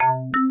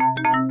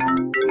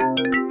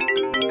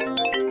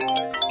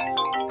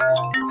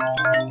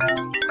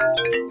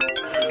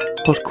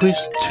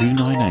PodQuiz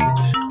 298.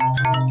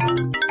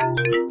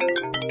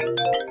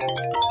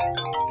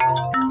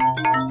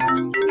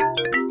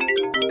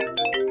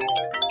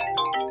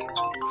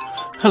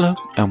 Hello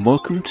and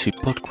welcome to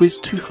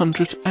PodQuiz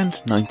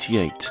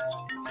 298.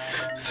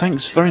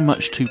 Thanks very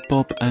much to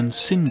Bob and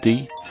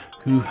Cindy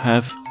who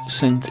have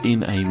sent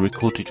in a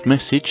recorded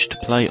message to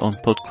play on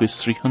PodQuiz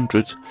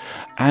 300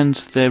 and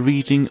their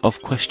reading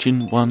of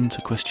question 1 to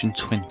question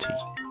 20.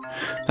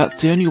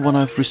 That's the only one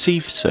I've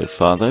received so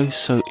far though,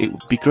 so it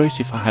would be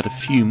great if I had a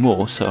few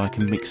more so I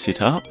can mix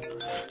it up.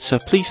 So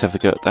please have a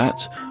go at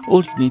that.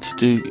 All you need to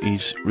do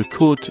is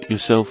record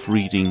yourself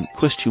reading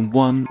question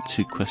 1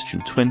 to question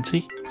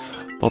 20.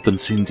 Bob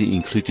and Cindy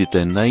included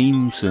their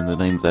names and the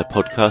name of their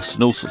podcast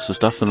and all sorts of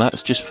stuff, and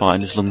that's just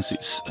fine as long as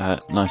it's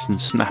nice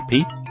and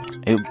snappy.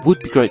 It would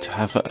be great to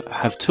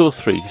have 2 or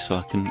 3 so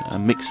I can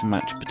mix and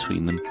match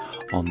between them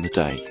on the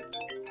day.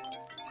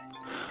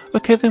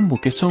 Okay then, we'll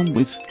get on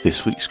with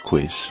this week's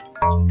quiz.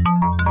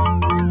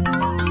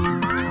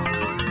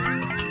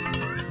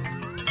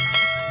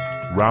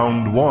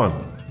 Round 1.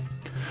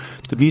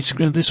 The music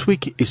round this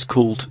week is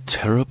called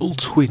Terrible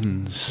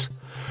Twins.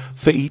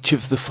 For each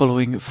of the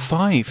following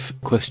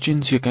 5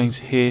 questions, you're going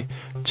to hear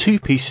 2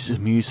 pieces of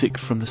music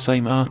from the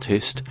same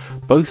artist,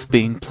 both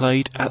being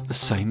played at the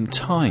same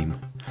time.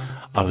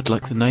 I would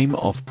like the name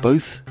of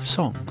both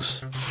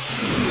songs.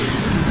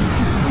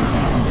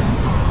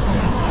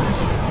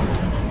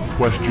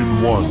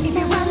 Question 1. If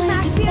you want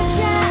my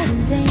future,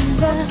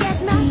 forget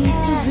my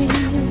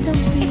past.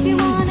 If you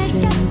wanna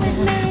get with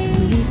me, then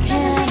we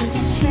can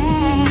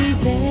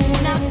achieve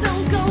it. Now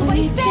don't go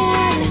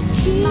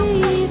wasting my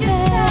precious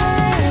time.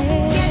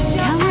 Get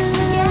your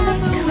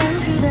act together, we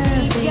just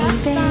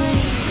fine.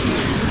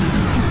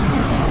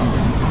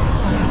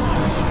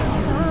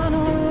 Turn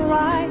on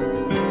right,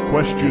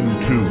 Question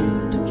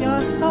 2. took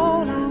your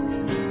soul out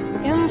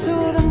into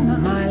the night.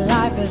 My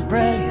life is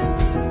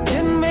brilliant.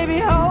 It may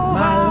be over.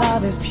 My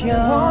love is pure.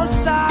 Won't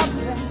stop.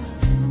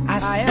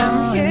 I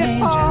am here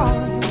for.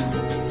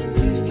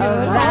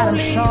 Of that I'm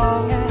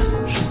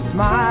sure. She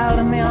smiled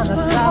at me on the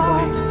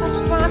subway.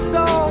 Touched my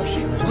soul.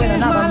 She was with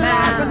another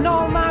man. But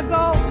know my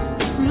goals.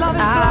 Love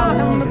is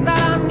blind, but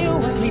that I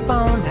knew. Sleep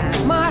on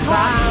that. My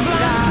heart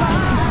blind.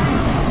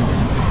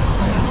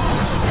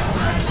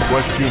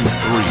 Question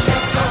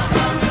 3.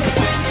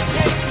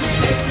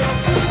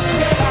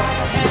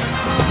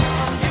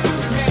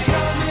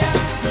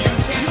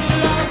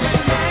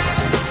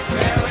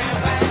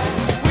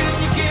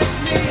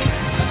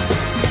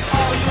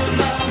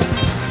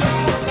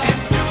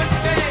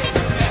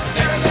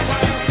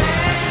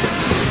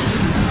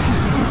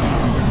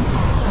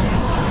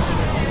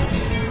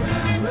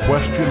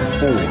 Question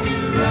 4.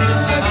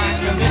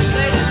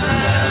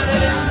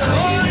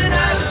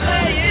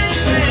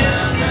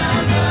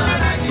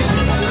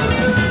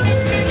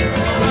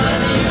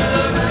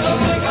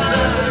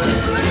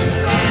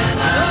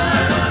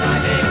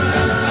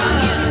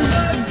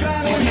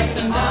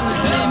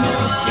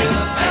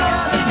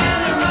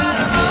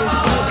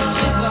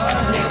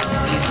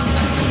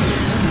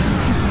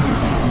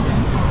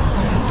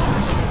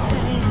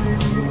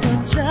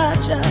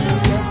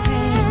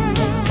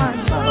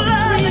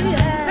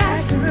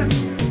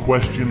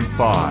 Question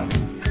 5.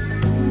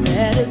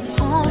 That it's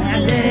on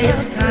and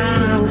it's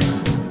come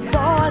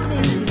for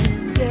me,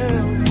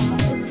 girl.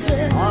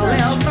 All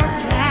else I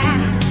can,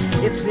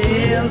 it's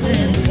built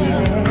in the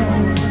air.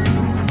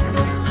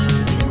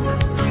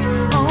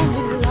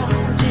 Only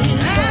love,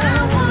 and I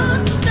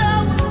wonder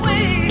what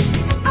way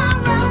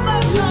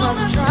you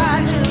must try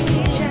to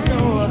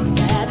know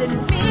that it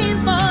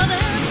means more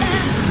than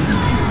that.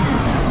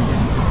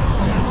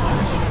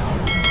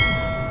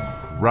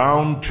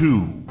 Round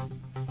 2.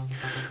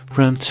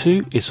 Round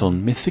 2 is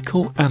on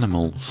mythical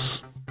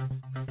animals.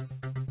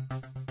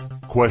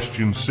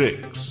 Question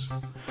 6.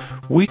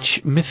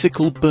 Which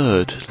mythical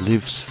bird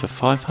lives for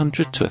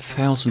 500 to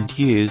 1,000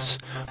 years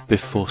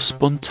before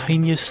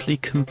spontaneously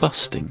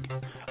combusting,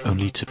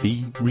 only to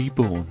be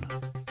reborn?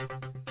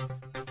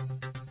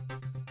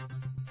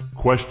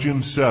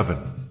 Question 7.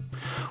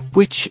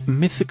 Which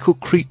mythical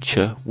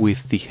creature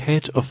with the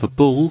head of a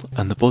bull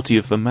and the body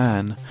of a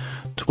man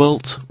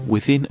dwelt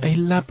within a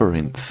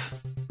labyrinth?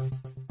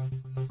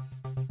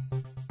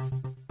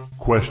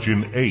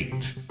 Question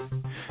 8.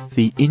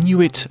 The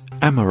Inuit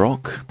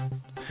Amarok,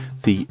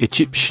 the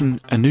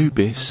Egyptian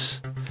Anubis,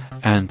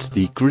 and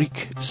the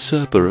Greek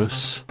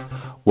Cerberus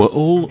were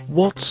all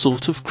what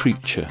sort of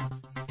creature?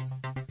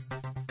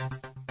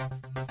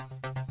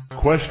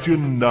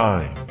 Question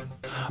 9.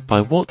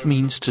 By what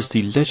means does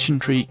the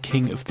legendary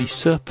king of the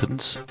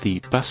serpents, the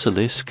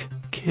basilisk,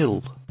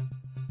 kill?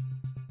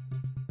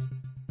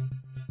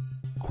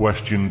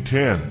 Question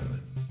 10.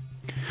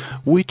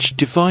 Which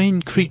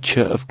divine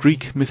creature of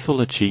Greek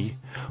mythology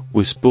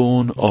was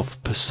born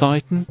of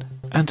Poseidon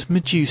and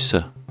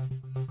Medusa?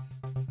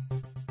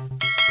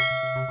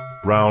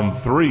 Round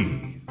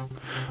 3.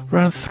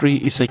 Round 3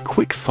 is a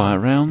quick fire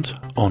round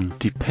on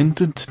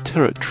dependent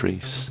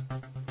territories.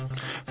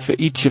 For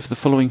each of the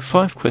following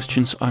 5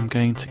 questions, I'm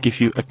going to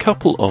give you a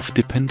couple of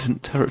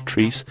dependent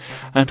territories,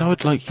 and I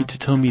would like you to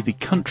tell me the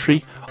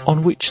country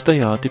on which they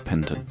are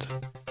dependent.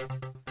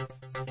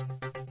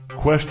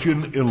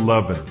 Question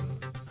 11.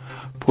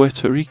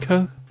 Puerto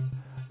Rico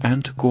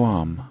and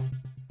Guam.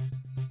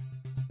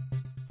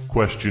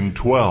 Question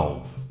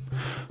 12.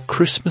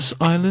 Christmas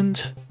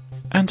Island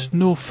and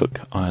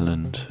Norfolk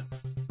Island.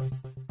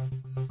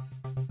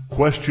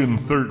 Question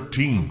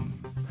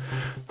 13.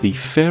 The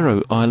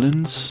Faroe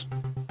Islands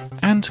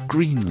and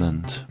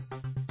Greenland.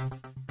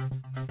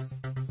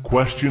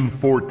 Question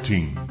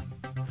 14.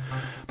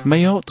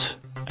 Mayotte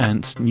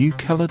and New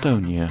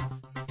Caledonia.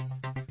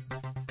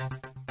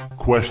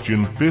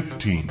 Question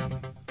 15.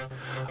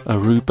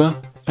 Aruba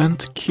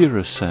and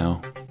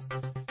Curacao.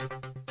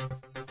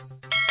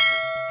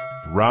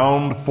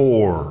 Round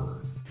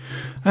 4.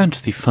 And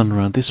the fun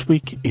round this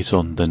week is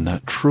on the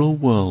natural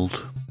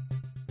world.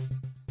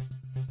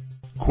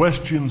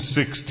 Question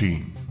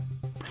 16.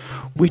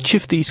 Which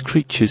of these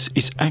creatures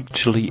is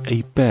actually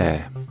a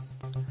bear?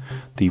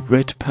 The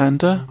red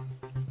panda,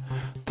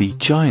 the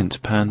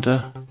giant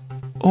panda,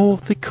 or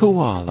the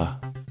koala?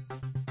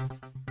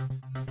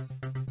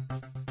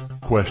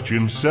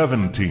 Question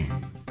 17.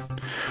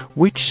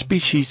 Which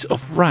species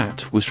of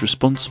rat was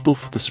responsible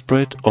for the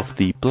spread of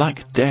the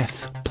Black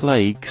Death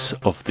plagues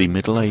of the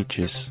Middle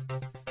Ages?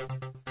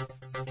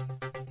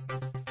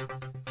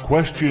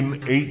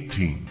 Question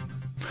 18.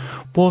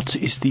 What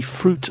is the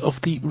fruit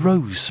of the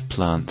rose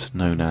plant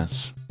known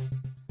as?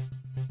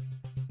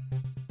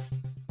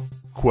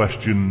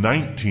 Question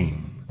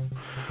 19.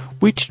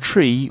 Which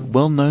tree,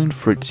 well known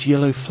for its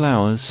yellow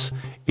flowers,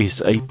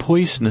 is a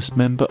poisonous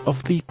member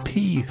of the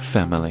pea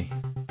family?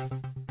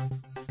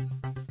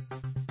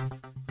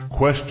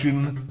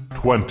 Question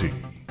 20.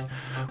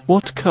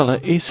 What colour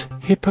is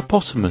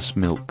hippopotamus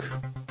milk?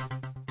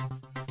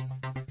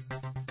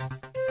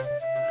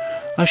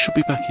 I shall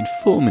be back in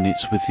 4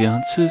 minutes with the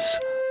answers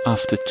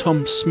after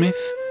Tom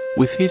Smith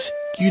with his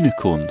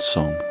unicorn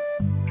song.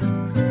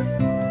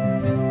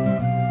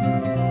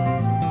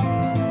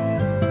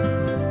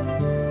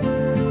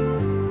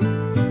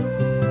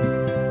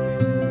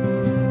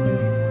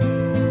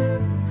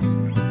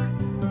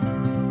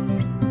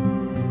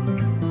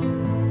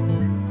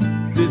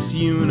 This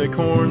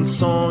unicorn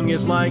song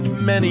is like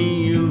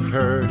many you've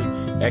heard,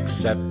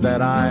 except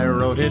that I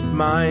wrote it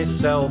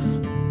myself.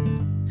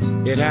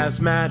 It has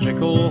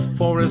magical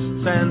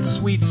forests and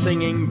sweet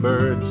singing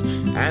birds,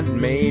 and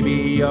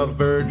maybe a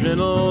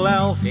virginal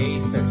elf. Day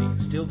 30,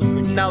 still the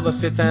prettiest. Now the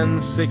 5th and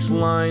 6th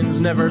lines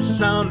never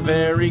sound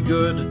very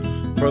good,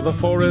 for the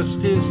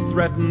forest is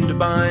threatened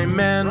by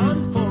men.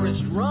 Run,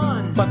 forest,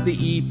 run! But the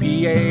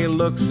EPA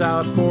looks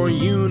out for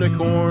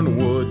unicorn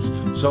woods,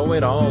 so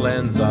it all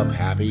ends up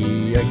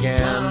happy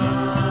again.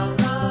 La,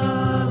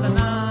 la, la,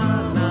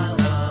 la, la,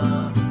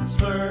 la.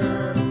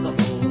 Smurf the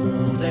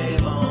whole day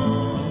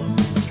long.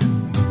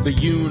 The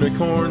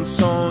unicorn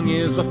song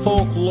is a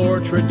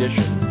folklore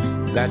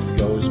tradition that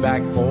goes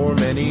back for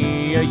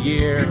many a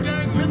year,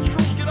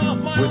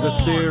 with a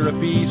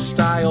syrupy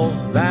style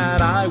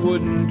that I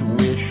wouldn't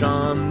wish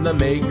on the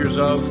makers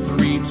of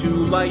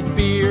 3-2 light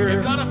beer.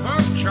 You got a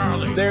burp,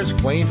 Charlie. There's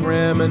quaint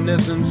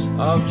reminiscence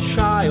of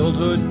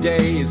childhood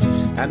days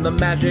and the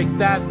magic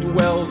that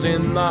dwells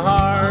in the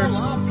heart,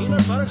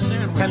 Peanut butter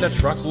sandwich. and a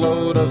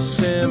truckload of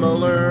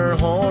similar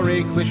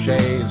hoary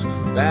cliches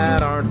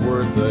that aren't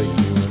worth a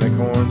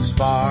unicorn's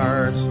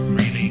fart.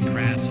 Really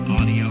crass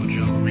audio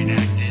joke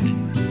redacted.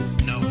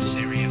 No,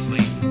 seriously,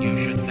 you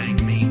should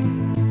thank me.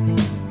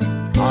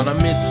 On a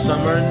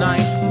midsummer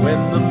night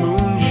when the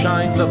moon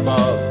shines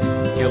above,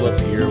 he'll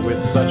appear with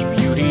such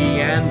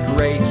beauty and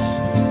grace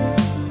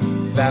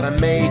that a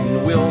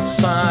maiden will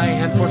sigh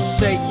and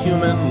forsake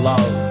human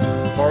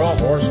love for a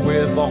horse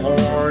with a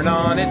horn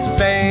on its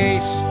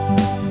face.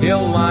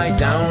 He'll lie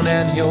down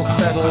and he'll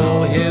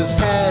settle his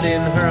head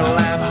in her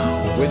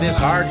lap with his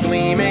heart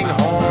gleaming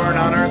horn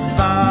on her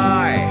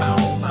thigh.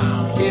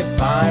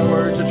 If I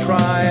were to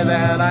try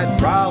that, I'd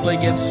probably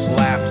get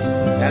slapped,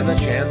 and the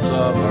chance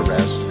of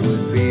arrest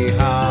would be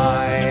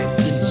high.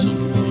 Getting so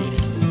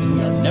humiliated.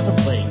 We are never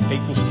playing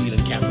Faithful Steed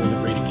and Catherine the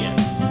Great again.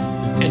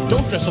 And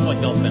don't dress up like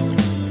Nell Fenwick.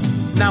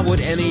 Now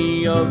would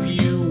any of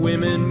you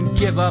women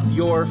give up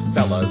your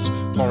fellas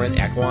for an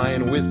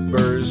equine with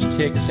burrs,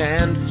 ticks,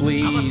 and I'm a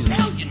fleas?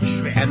 stallion,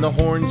 Shrek. And the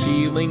horn's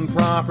healing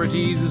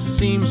properties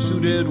seem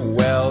suited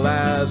well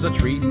as a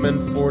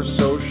treatment for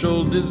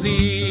social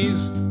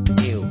disease.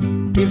 Ew.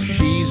 If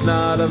she's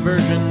not a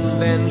virgin,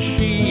 then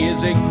she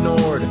is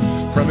ignored.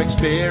 From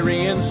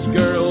experienced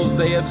girls,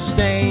 they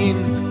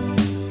abstain.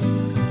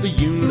 The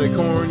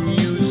unicorn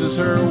uses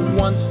her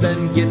once,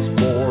 then gets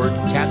bored.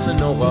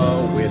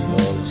 Casanova with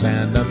hooves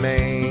and a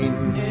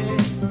mane.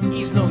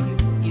 He's no you,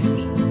 he's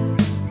me.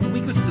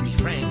 We could still be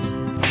friends.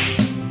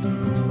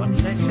 What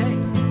did I say?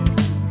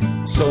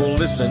 So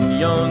listen,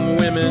 young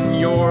women,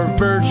 your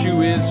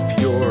virtue is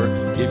pure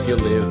if you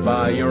live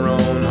by your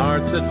own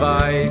heart's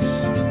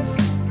advice.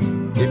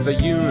 If a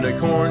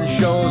unicorn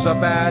shows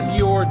up at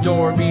your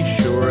door, be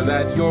sure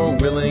that you're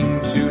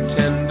willing to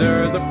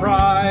tender the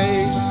price.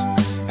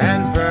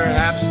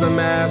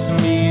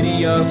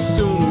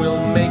 soon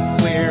will make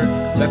clear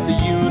that the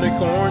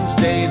unicorn's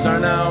days are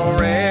now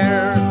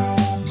rare.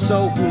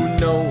 So who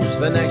knows,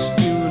 the next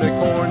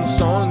unicorn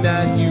song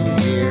that you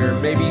hear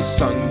may be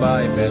sung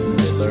by Bette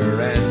Midler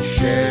and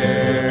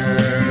Cher.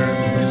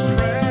 This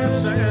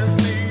trance and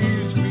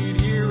these,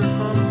 we'd hear it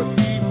from the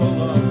people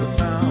of the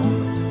town.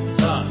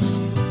 It's us.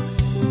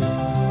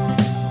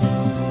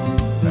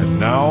 And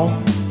now,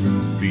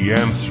 the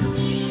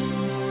answers.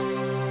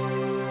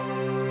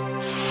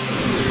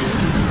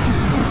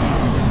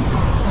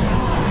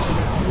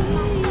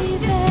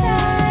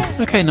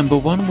 Okay, number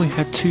one, we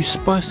had two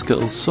Spice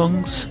Girls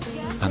songs,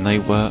 and they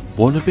were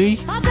Wannabe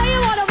I'll tell you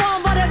what I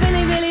want, what I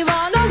really, really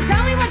want. Don't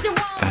tell me what you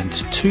want. and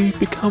Two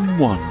Become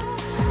One.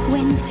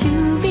 When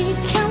two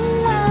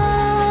become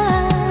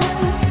one,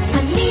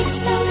 I need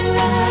some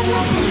love.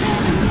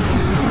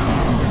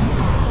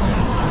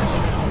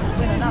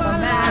 With another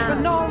man, but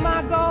no,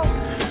 my goal.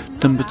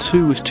 Number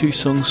two was two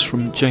songs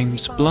from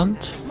James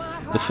Blunt.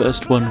 The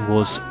first one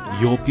was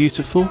You're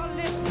Beautiful,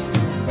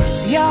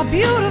 You're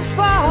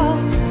beautiful.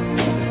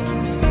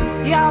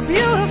 You're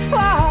beautiful.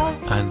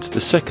 and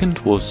the second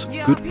was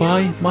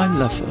Goodbye, My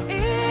Lover.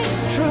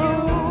 It's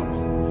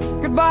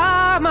true.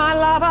 Goodbye, my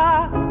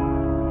lover.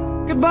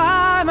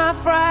 Goodbye, my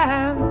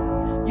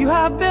friend. You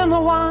have been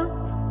the one.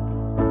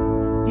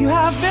 You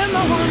have been the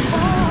one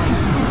for.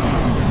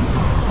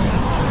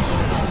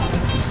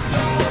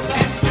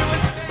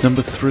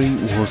 Number three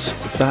was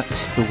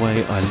That's the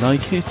Way I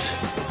Like It,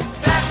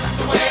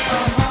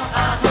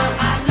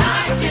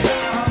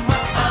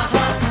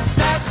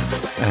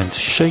 and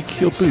Shake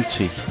Your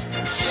Booty.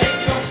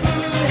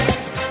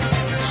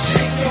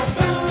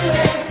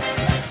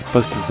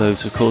 Both of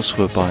those, of course,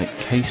 were by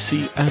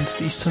Casey and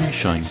the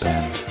Sunshine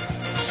Band.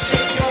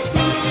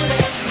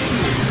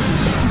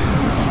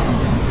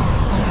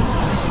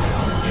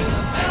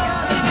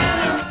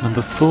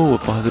 Number four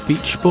were by the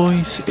Beach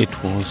Boys.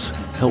 It was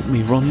Help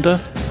Me Rhonda.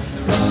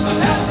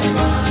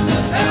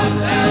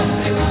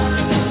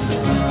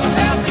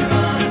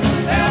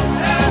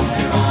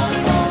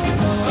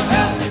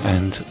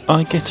 And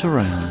I Get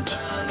Around.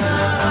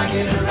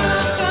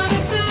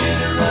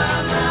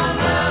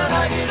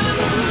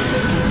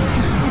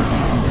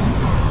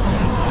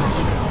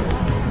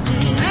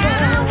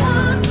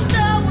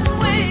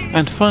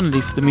 And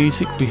finally, for the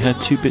music, we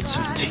had two bits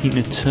of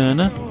Tina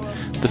Turner.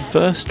 The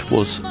first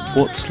was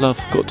What's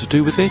Love Got to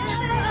Do with It?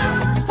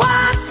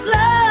 What's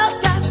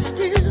love got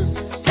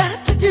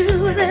to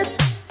do with it?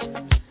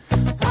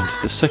 And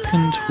the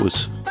second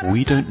was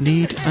We Don't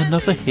Need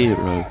Another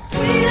Hero.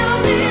 We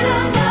don't need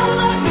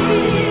another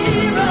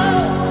hero.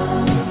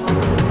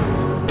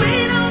 We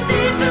don't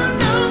need to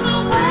know the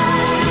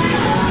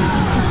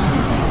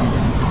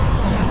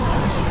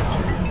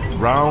way.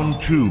 Round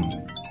 2.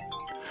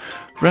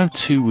 Round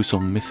 2 was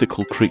on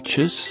mythical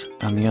creatures,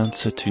 and the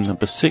answer to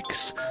number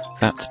 6,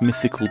 that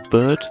mythical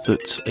bird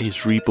that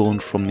is reborn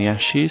from the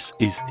ashes,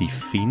 is the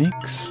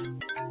phoenix.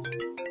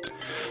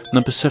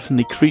 Number 7,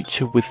 the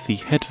creature with the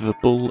head of a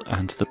bull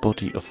and the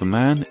body of a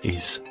man,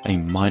 is a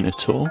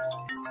minotaur.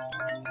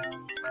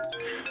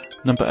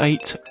 Number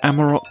 8,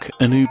 Amarok,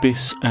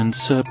 Anubis and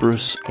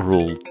Cerberus are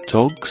all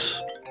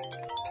dogs.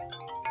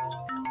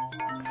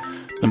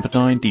 Number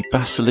 9, the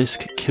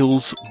basilisk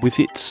kills with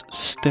its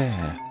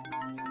stare.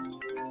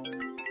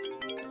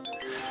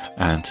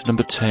 And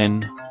number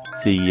 10,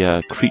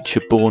 the creature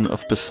born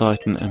of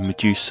Poseidon and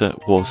Medusa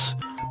was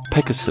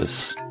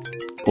Pegasus.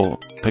 Or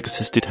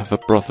Pegasus did have a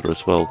brother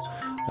as well,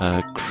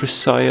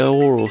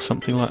 Chrysaor or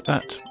something like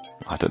that.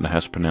 I don't know how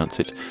to pronounce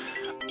it.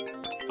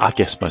 I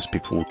guess most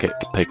people will get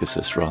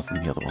Pegasus rather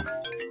than the other one.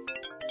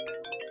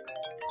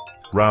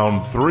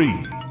 Round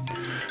 3.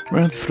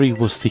 Round 3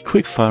 was the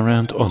quickfire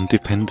round on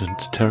dependent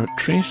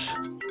territories.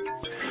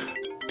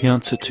 The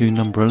answer to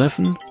number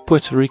 11,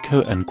 Puerto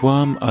Rico and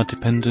Guam are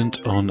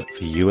dependent on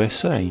the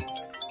USA.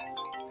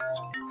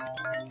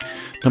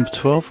 Number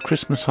 12,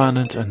 Christmas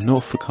Island and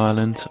Norfolk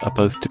Island are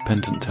both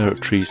dependent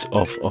territories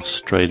of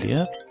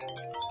Australia.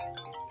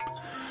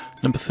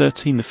 Number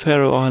 13, the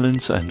Faroe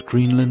Islands and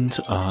Greenland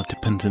are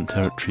dependent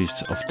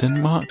territories of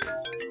Denmark.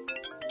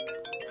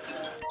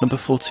 Number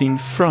 14,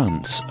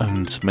 France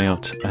owns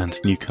Mayotte and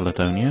New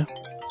Caledonia.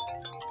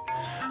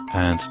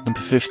 And number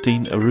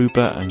 15,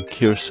 Aruba and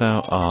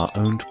Curacao are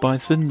owned by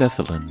the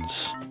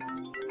Netherlands.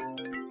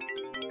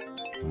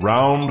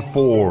 Round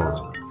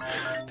 4.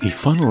 The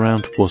final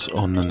round was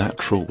on the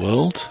natural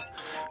world.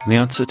 And the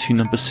answer to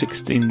number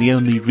 16, the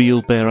only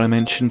real bear I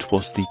mentioned,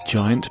 was the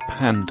giant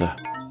panda.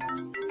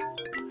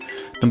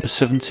 Number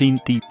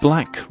 17, the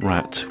black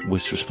rat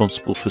was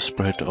responsible for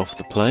spread of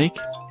the plague.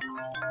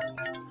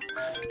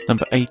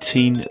 Number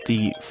 18,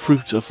 the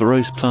fruit of the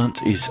rose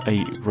plant is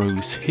a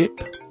rose hip.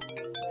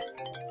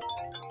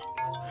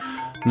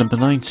 Number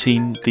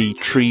 19, the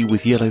tree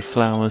with yellow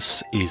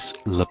flowers is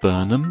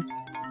laburnum.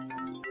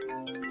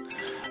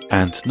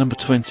 And number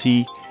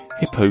 20,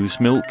 hippo's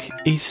milk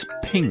is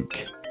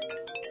pink.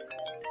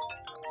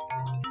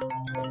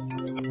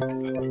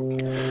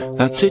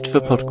 That's it for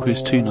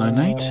PodQuiz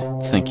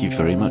 298. Thank you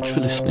very much for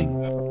listening.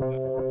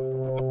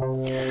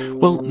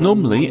 Well,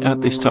 normally at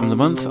this time of the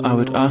month I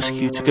would ask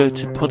you to go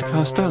to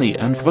Podcast Alley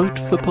and vote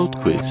for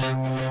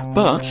PodQuiz,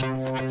 but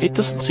it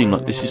doesn't seem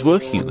like this is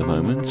working at the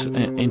moment.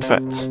 In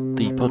fact,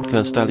 the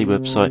Podcast Alley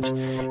website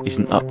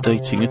isn't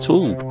updating at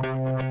all.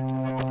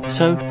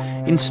 So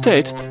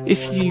instead,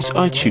 if you use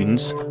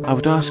iTunes, I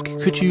would ask,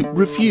 could you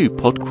review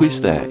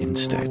PodQuiz there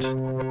instead?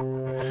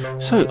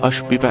 So I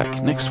shall be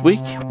back next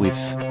week with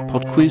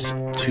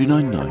PodQuiz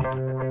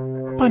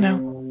 299. Bye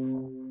now.